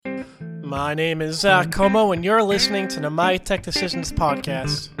My name is Zach Como, and you're listening to the My Tech Decisions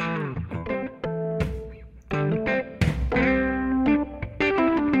podcast.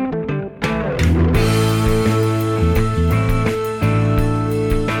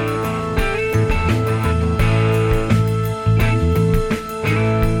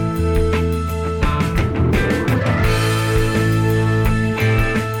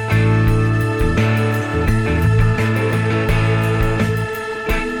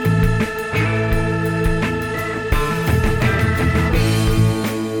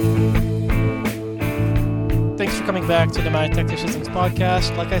 Back to the My Tech Decisions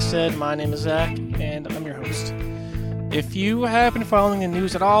podcast. Like I said, my name is Zach, and I'm your host. If you have been following the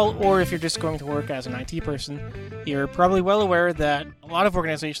news at all, or if you're just going to work as an IT person, you're probably well aware that a lot of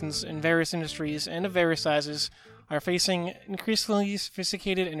organizations in various industries and of various sizes are facing increasingly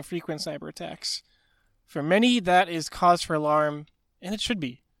sophisticated and frequent cyber attacks. For many, that is cause for alarm, and it should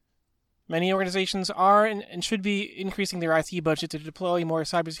be. Many organizations are and should be increasing their IT budget to deploy more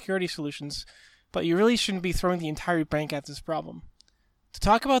cybersecurity solutions, but you really shouldn't be throwing the entire bank at this problem. To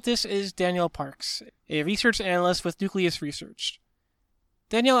talk about this is Danielle Parks, a research analyst with Nucleus Research.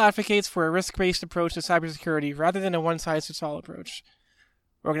 Danielle advocates for a risk-based approach to cybersecurity rather than a one-size-fits-all approach.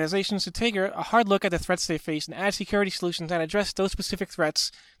 Organizations should take a hard look at the threats they face and add security solutions that address those specific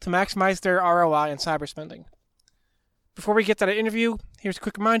threats to maximize their ROI in cyber spending. Before we get to that interview, here's a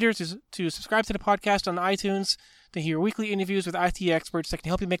quick reminder to subscribe to the podcast on iTunes to hear weekly interviews with IT experts that can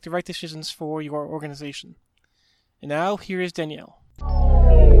help you make the right decisions for your organization. And now, here is Danielle. So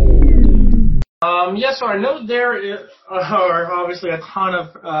I know there are obviously a ton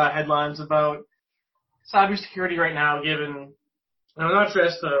of headlines about cybersecurity right now, given not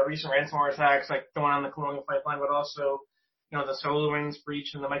just the recent ransomware attacks like the one on the Colonial Pipeline, but also the SolarWinds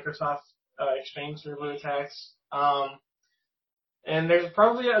breach and the Microsoft Exchange server attacks. And there's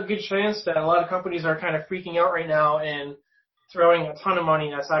probably a good chance that a lot of companies are kind of freaking out right now and throwing a ton of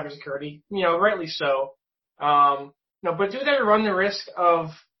money at cybersecurity, rightly so. But do they run the risk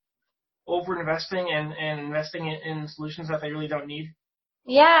of over-investing and investing in solutions that they really don't need?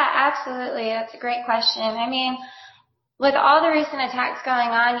 Yeah, absolutely. That's a great question. I mean, with all the recent attacks going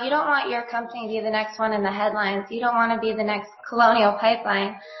on, you don't want your company to be the next one in the headlines. You don't want to be the next Colonial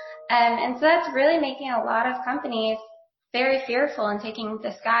Pipeline. And so that's really making a lot of companies very fearful and taking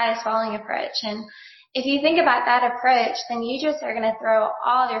the sky is falling approach. And if you think about that approach, then you just are going to throw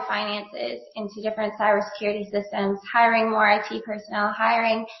all your finances into different cybersecurity systems, hiring more IT personnel,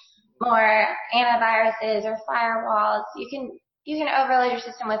 hiring more antiviruses or firewalls. You can overload your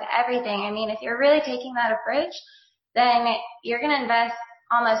system with everything. I mean, if you're really taking that approach, then you're going to invest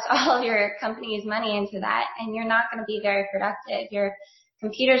almost all of your company's money into that, and you're not going to be very productive. Your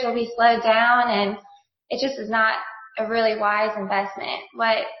computers will be slowed down, and it just is not a really wise investment.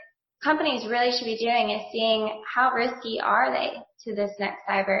 What companies really should be doing is seeing how risky are they to this next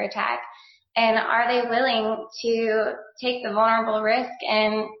cyber attack, and are they willing to take the vulnerable risk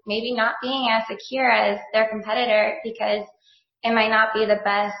and maybe not being as secure as their competitor because it might not be the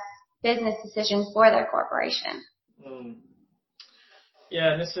best business decision for their corporation.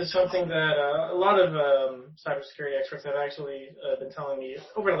 Yeah, this is something that a lot of cybersecurity experts have actually been telling me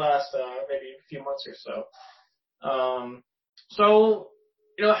over the last maybe a few months or so.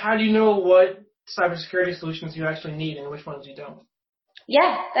 How do you know what cybersecurity solutions you actually need and which ones you don't?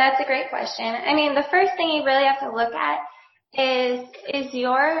 Yeah, that's a great question. I mean, the first thing you really have to look at is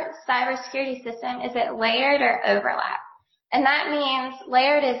your cybersecurity system, is it layered or overlap? And that means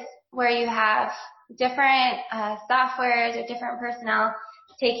layered is where you have different softwares or different personnel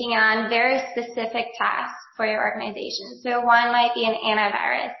taking on very specific tasks for your organization. So one might be an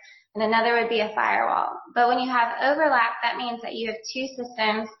antivirus, and another would be a firewall. But when you have overlap, that means that you have two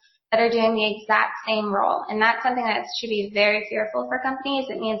systems that are doing the exact same role. And that's something that should be very fearful for companies.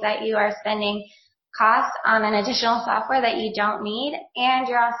 It means that you are spending costs on an additional software that you don't need, and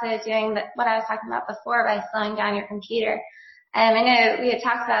you're also doing what I was talking about before by slowing down your computer. I know we had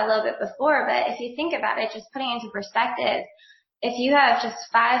talked about it a little bit before, but if you think about it, just putting it into perspective, if you have just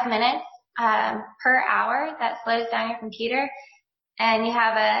 5 minutes per hour that slows down your computer, and you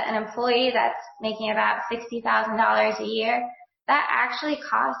have an employee that's making about $60,000 a year, that actually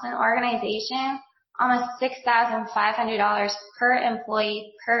costs an organization almost $6,500 per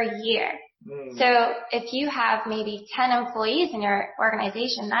employee per year. So if you have maybe 10 employees in your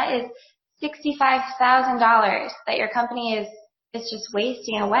organization, that is $65,000 that your company is just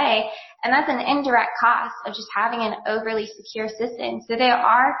wasting away. And that's an indirect cost of just having an overly secure system. So there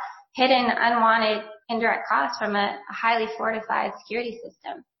are hidden, unwanted indirect costs from a highly fortified security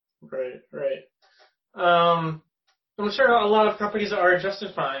system. Right. I'm sure a lot of companies are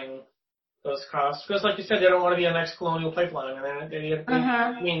justifying those costs because, like you said, they don't want to be the next Colonial Pipeline, and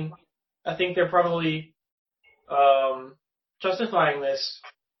I mean, I think they're probably justifying this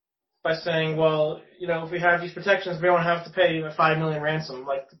by saying, well, if we have these protections, we don't have to pay a $5 million ransom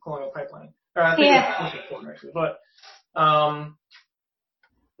like the Colonial Pipeline. Or I think it's important actually, but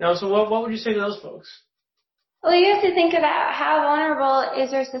so what would you say to those folks? Well, you have to think about how vulnerable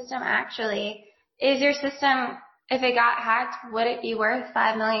is your system actually. Is your system, if it got hacked, would it be worth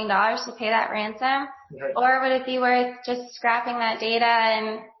 $5 million to pay that ransom? Right. Or would it be worth just scrapping that data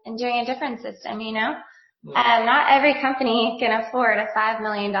and doing a different system, Yeah. Not every company can afford a $5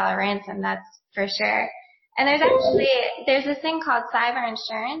 million ransom, that's for sure. And there's this thing called cyber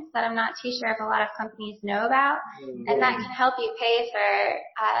insurance that I'm not too sure if a lot of companies know about, and that can help you pay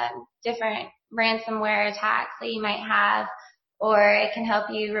for different ransomware attacks that you might have, or it can help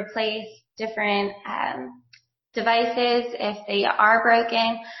you replace different devices if they are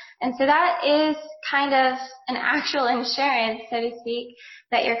broken. And so that is kind of an actual insurance, so to speak,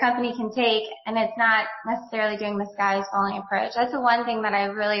 that your company can take, and it's not necessarily doing the sky is falling approach. That's the one thing that I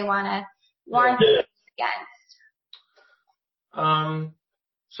really want to warn you against.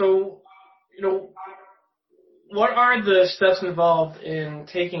 So, what are the steps involved in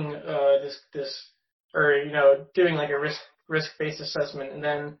taking this, or doing like a risk-based assessment and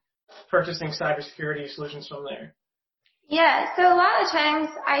then purchasing cybersecurity solutions from there? Yeah, so a lot of times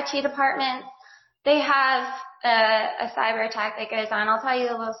IT departments, they have a cyber attack that goes on. I'll tell you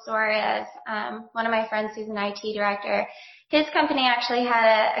a little story as one of my friends who's an IT director, his company actually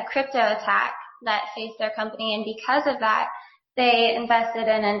had a crypto attack that faced their company, and because of that, they invested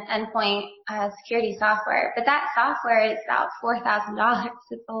in an endpoint security software. But that software is about $4,000.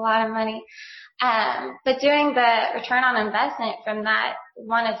 It's a lot of money. But doing the return on investment from that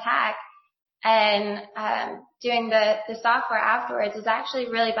one attack and doing the software afterwards is actually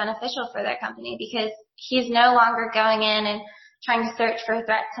really beneficial for their company because he's no longer going in and trying to search for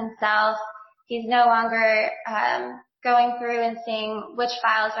threats himself. He's no longer going through and seeing which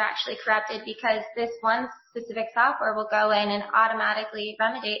files are actually corrupted because this one specific software will go in and automatically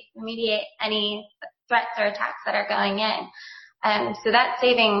remediate any threats or attacks that are going in. So that's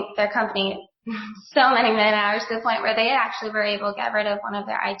saving their company so many man hours to the point where they actually were able to get rid of one of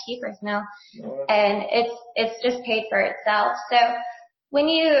their IT personnel, and it's just paid for itself. So when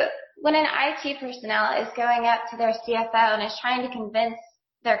an IT personnel is going up to their CFO and is trying to convince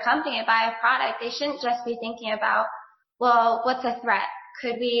their company to buy a product, they shouldn't just be thinking about, well, what's a threat?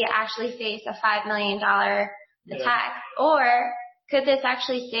 Could we actually face a $5 million attack? Or could this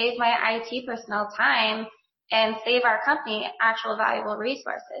actually save my IT personnel time and save our company actual valuable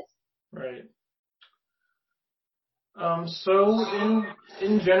resources? Right. So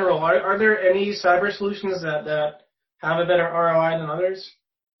in general, are there any cyber solutions that have a better ROI than others?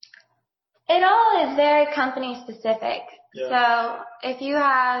 It all is very company specific. Yeah. So if you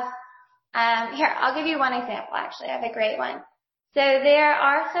have, here, I'll give you one example actually. I have a great one. So there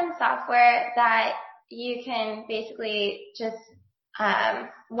are some software that you can basically just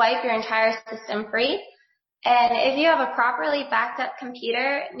wipe your entire system free. And if you have a properly backed up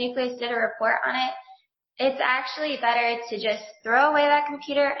computer, Nucleus did a report on it, it's actually better to just throw away that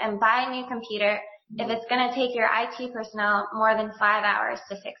computer and buy a new computer if it's going to take your IT personnel more than 5 hours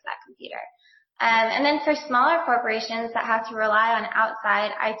to fix that computer. And then for smaller corporations that have to rely on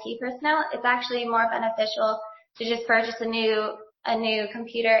outside IT personnel, it's actually more beneficial to just purchase a new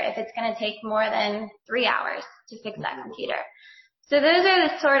computer if it's going to take more than 3 hours to fix that computer. So those are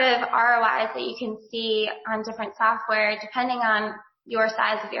the sort of ROIs that you can see on different software depending on your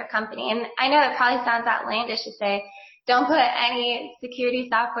size of your company. And I know it probably sounds outlandish to say, don't put any security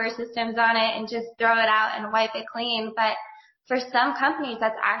software systems on it and just throw it out and wipe it clean. But for some companies,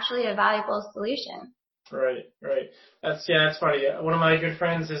 that's actually a valuable solution. Right. That's funny. One of my good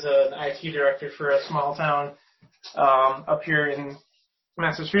friends is an IT director for a small town up here in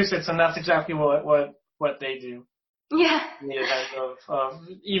Massachusetts, and that's exactly what they do. Yeah. In the event of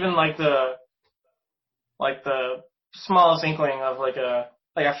even like the smallest inkling of like a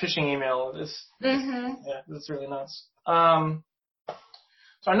phishing email, it's really nuts.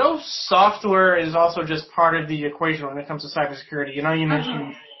 So I know software is also just part of the equation when it comes to cybersecurity. You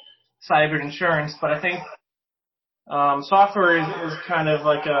mentioned cyber insurance, but I think software is kind of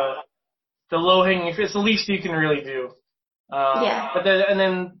like the low-hanging. It's the least you can really do. But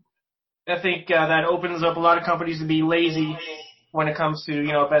then I think that opens up a lot of companies to be lazy when it comes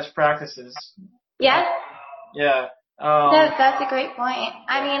to best practices. Yeah. Yeah. That's a great point.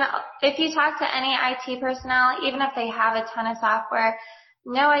 I mean, if you talk to any IT personnel, even if they have a ton of software,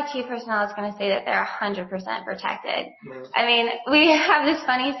 no IT personnel is going to say that they're 100% protected. I mean, we have this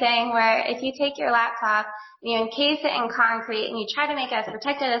funny saying where if you take your laptop and you encase it in concrete and you try to make it as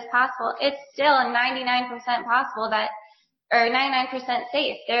protected as possible, it's still 99% possible that, or 99%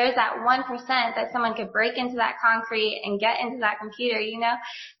 safe. There is that 1% that someone could break into that concrete and get into that computer, you know.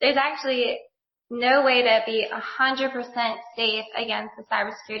 There's actually no way to be 100% safe against a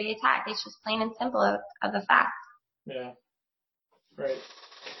cybersecurity attack. It's just plain and simple of the fact. Yeah. Right.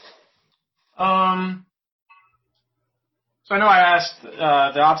 So I know I asked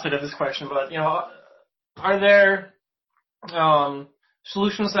the opposite of this question, but, you know, are there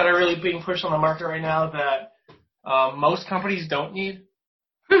solutions that are really being pushed on the market right now that most companies don't need?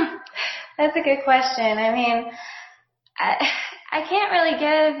 That's a good question. I mean, I can't really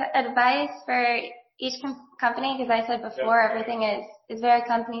give advice for each company because I said before everything is very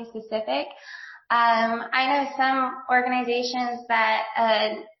company specific. I know some organizations that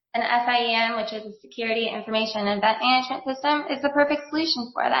an SIEM, which is a Security Information and Event Management System, is the perfect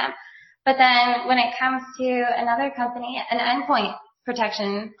solution for them. But then when it comes to another company, an endpoint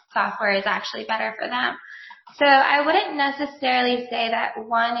protection software is actually better for them. So I wouldn't necessarily say that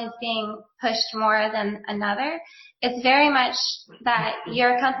one is being pushed more than another. It's very much that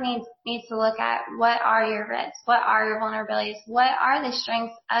your company needs to look at what are your risks, what are your vulnerabilities, what are the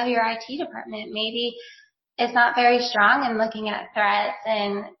strengths of your IT department. Maybe it's not very strong in looking at threats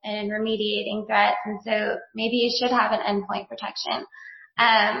and remediating threats, and so maybe you should have an endpoint protection.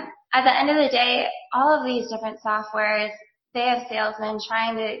 At the end of the day, all of these different softwares, they have salesmen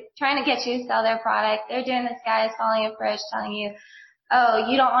trying to get you to sell their product. They're doing this guy's falling approach telling you, oh,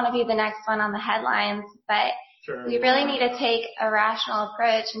 you don't want to be the next one on the headlines, but we really need to take a rational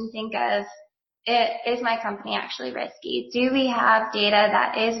approach and think of, is my company actually risky? Do we have data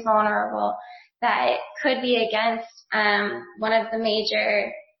that is vulnerable that could be against one of the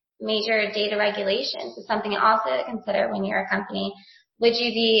major data regulations? It's something also to consider when you're a company. Would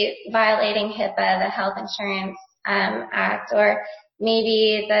you be violating HIPAA, the Health Insurance Act, or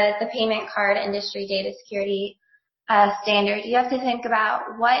maybe the payment card industry data security standard? You have to think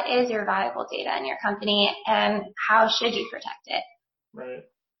about what is your valuable data in your company and how should you protect it. Right.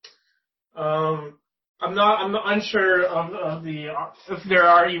 I'm unsure of if there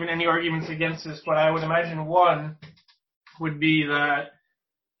are even any arguments against this, but I would imagine one would be that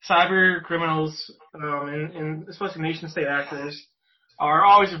cyber criminals, and especially nation-state actors, are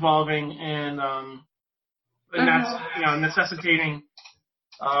always evolving and that's, you know, necessitating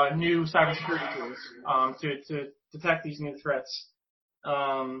new cybersecurity tools to detect these new threats.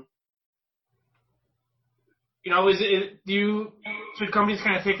 You know, should companies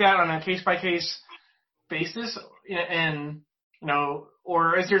kind of take that on a case-by-case basis, and, you know,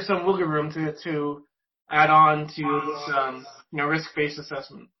 or is there some wiggle room to add on to this, you know, risk-based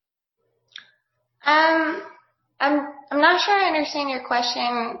assessment? I'm not sure I understand your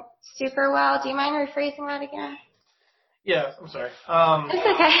question super well. Do you mind rephrasing that again? Yeah, I'm sorry. It's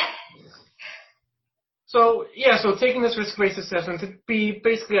okay. So taking this risk-based assessment to be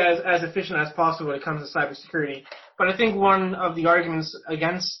basically as efficient as possible when it comes to cybersecurity. But I think one of the arguments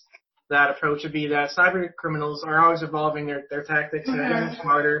against that approach would be that cyber criminals are always evolving their tactics and they're getting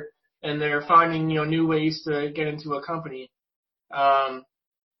smarter and they're finding, you know, new ways to get into a company.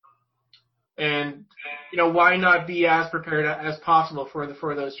 And, you know, why not be as prepared as possible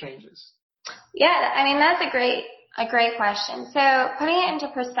for those changes? Yeah, I mean, that's a great question. So putting it into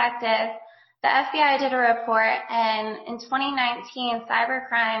perspective, the FBI did a report, and in 2019,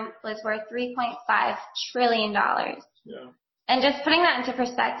 cybercrime was worth $3.5 trillion. Yeah. And just putting that into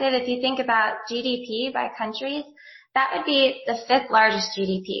perspective, if you think about GDP by countries, that would be the 5th largest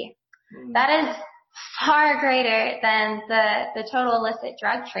GDP. That is far greater than the total illicit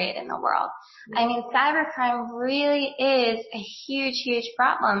drug trade in the world. I mean, cybercrime really is a huge, huge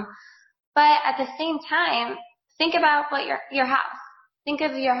problem. But at the same time, think about what your house. Think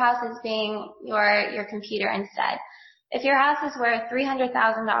of your house as being your computer instead. If your house is worth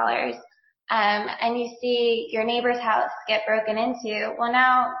 $300,000, and you see your neighbor's house get broken into, well,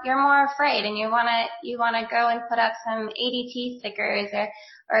 now you're more afraid, and you wanna go and put up some ADT stickers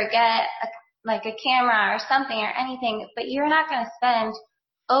or get a camera or something or anything, but you're not going to spend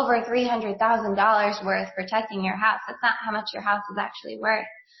over $300,000 worth protecting your house. That's not how much your house is actually worth.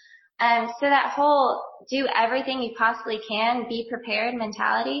 So that whole do everything you possibly can, be prepared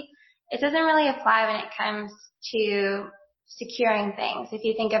mentality, it doesn't really apply when it comes to securing things. If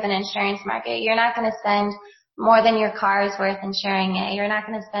you think of an insurance market, you're not going to spend more than your car is worth insuring it. You're not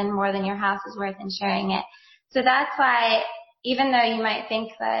going to spend more than your house is worth insuring it. So that's why, even though you might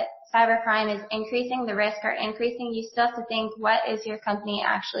think that cybercrime is increasing, the risks are increasing, you still have to think, what is your company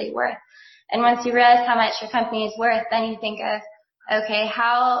actually worth? And once you realize how much your company is worth, then you think of, okay,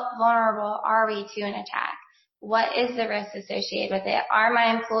 how vulnerable are we to an attack? What is the risk associated with it? Are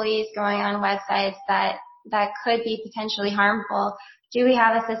my employees going on websites that could be potentially harmful? Do we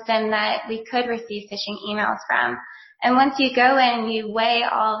have a system that we could receive phishing emails from? And once you go in and you weigh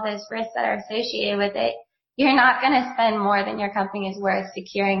all of those risks that are associated with it, you're not going to spend more than your company is worth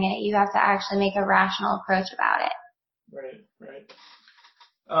securing it. You have to actually make a rational approach about it. Right.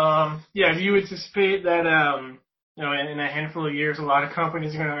 Yeah, do you anticipate that, in a handful of years, a lot of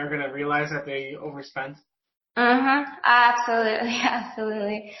companies are going to realize that they overspent? Absolutely.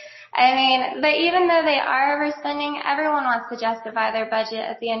 I mean, but even though they are overspending, everyone wants to justify their budget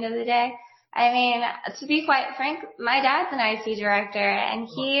at the end of the day. I mean, to be quite frank, my dad's an IT director, and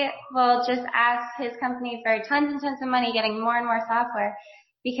he will just ask his company for tons and tons of money getting more and more software,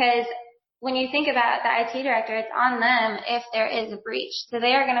 because when you think about the IT director, it's on them if there is a breach. So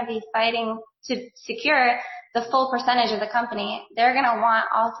they are going to be fighting to secure the full percentage of the company. They're going to want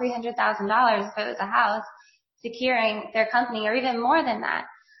all $300,000 if it was a house, securing their company, or even more than that.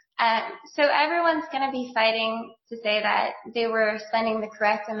 So everyone's going to be fighting to say that they were spending the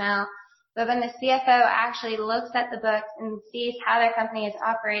correct amount. But when the CFO actually looks at the books and sees how their company is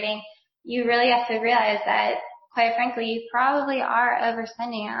operating, you really have to realize that, quite frankly, you probably are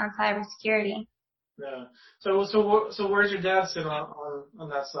overspending on cybersecurity. Yeah. So where's your dad sit on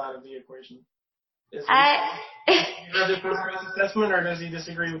that side of the equation? Is he have the best assessment, or does he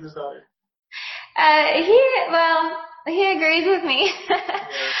disagree with his daughter? He agrees with me.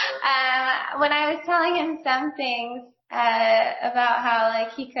 When I was telling him some things about how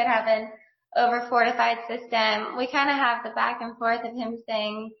he could have an over-fortified system, we kind of have the back and forth of him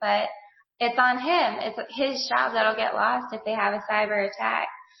saying, but it's on him. It's his job that'll get lost if they have a cyber attack.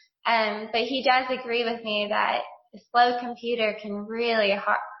 But he does agree with me that a slow computer can really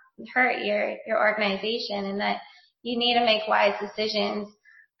hurt your organization, and that you need to make wise decisions.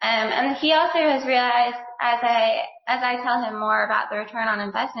 And he also has realized, as I tell him more about the return on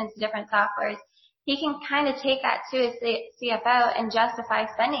investments of different softwares, he can kind of take that to his CFO and justify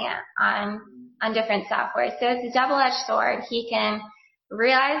spending it on different software. So it's a double-edged sword. He can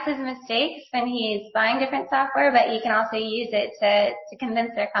realize his mistakes when he's buying different software, but he can also use it to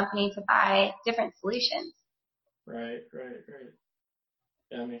convince their company to buy different solutions. Right.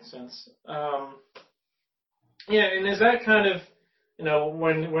 That makes sense. Yeah, and is that kind of,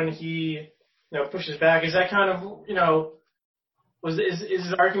 when he, pushes back, is that kind of, is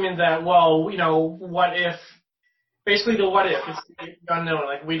his argument that, well, what if, basically the what if, it's the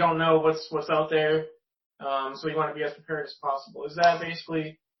unknown, we don't know what's out there, so we want to be as prepared as possible. Is that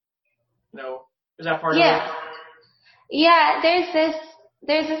basically, is that part of it? Yeah, there's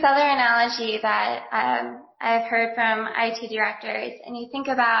this other analogy that I've heard from IT directors, and you think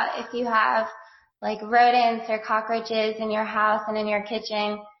about if you have rodents or cockroaches in your house and in your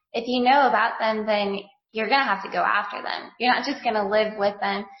kitchen, if you know about them, then you're going to have to go after them. You're not just going to live with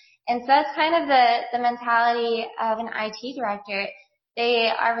them. And so that's kind of the mentality of an IT director. They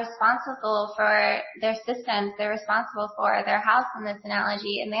are responsible for their systems. They're responsible for their house in this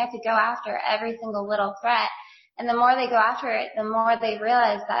analogy, and they have to go after every single little threat. And the more they go after it, the more they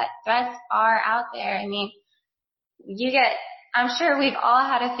realize that threats are out there. I mean, I'm sure we've all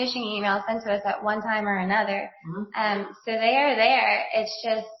had a phishing email sent to us at one time or another. Mm-hmm. So they are there. It's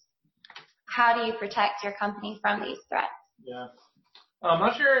just, how do you protect your company from these threats? Yeah. I'm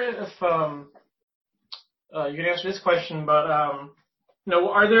not sure if you can answer this question, but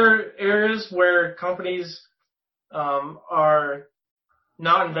are there areas where companies are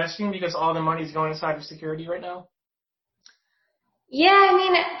not investing because all the money is going to cybersecurity right now? Yeah, I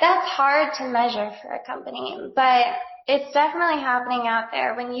mean, that's hard to measure for a company, but it's definitely happening out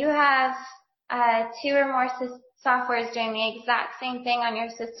there. When you have 2 or more softwares doing the exact same thing on your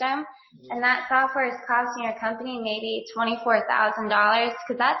system, and that software is costing your company maybe $24,000,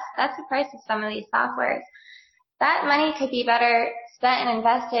 because that's the price of some of these softwares. That money could be better spent and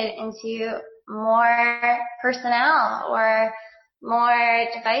invested into more personnel or more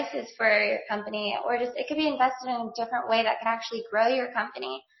devices for your company, or just it could be invested in a different way that could actually grow your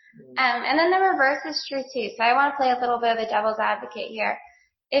company. And then the reverse is true too. So I want to play a little bit of a devil's advocate here.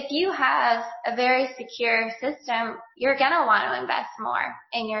 If you have a very secure system, you're going to want to invest more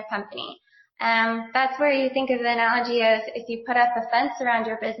in your company. That's where you think of the analogy of, if you put up a fence around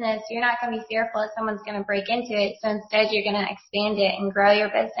your business, you're not going to be fearful that someone's going to break into it. So instead, you're going to expand it and grow your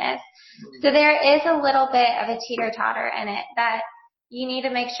business. So there is a little bit of a teeter-totter in it, that you need to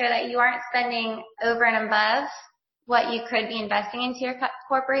make sure that you aren't spending over and above what you could be investing into your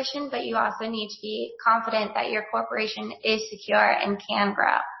corporation, but you also need to be confident that your corporation is secure and can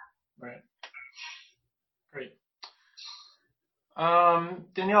grow. Right. Great.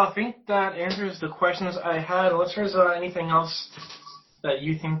 Danielle, I think that answers the questions I had. Unless there's anything else that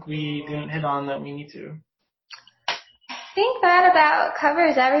you think we didn't hit on that we need to. I think that about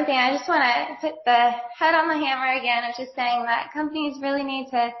covers everything. I just want to put the head on the hammer again of just saying that companies really need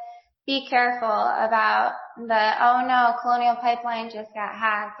to be careful about the, oh no, Colonial Pipeline just got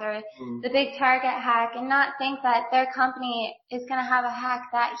hacked, or the big Target hack, and not think that their company is going to have a hack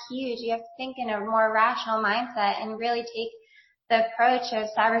that huge. You have to think in a more rational mindset and really take the approach of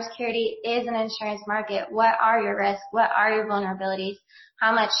cybersecurity is an insurance market. What are your risks? What are your vulnerabilities?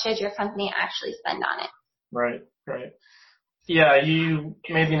 How much should your company actually spend on it? Right. Yeah, you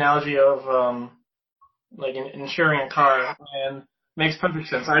made the analogy of like insuring a car, and makes perfect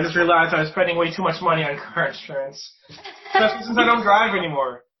sense. I just realized I was spending way too much money on car insurance, especially since I don't drive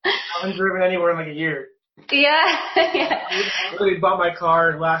anymore. I haven't driven anywhere in like a year. Yeah. I literally bought my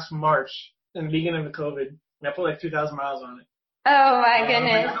car last March in the beginning of COVID, and I put like 2,000 miles on it. Oh my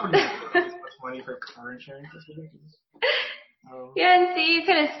goodness. I don't need so much money for car insurance. That's ridiculous. Yeah, and see, you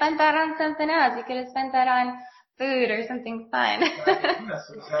could have spent that on something else. You could have spent that on food or something fun.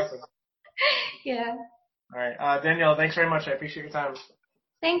 Yes, exactly. Yeah. All right. Danielle, thanks very much. I appreciate your time.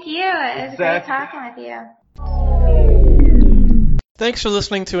 Thank you. It was great talking with you. Thanks for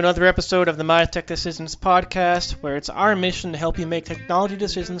listening to another episode of the My Tech Decisions podcast, where it's our mission to help you make technology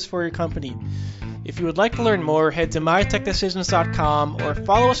decisions for your company. If you would like to learn more, head to mytechdecisions.com or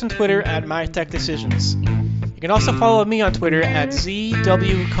follow us on Twitter at mytechdecisions. You can also follow me on Twitter at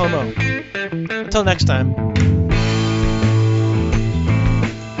ZWComo. Until next time.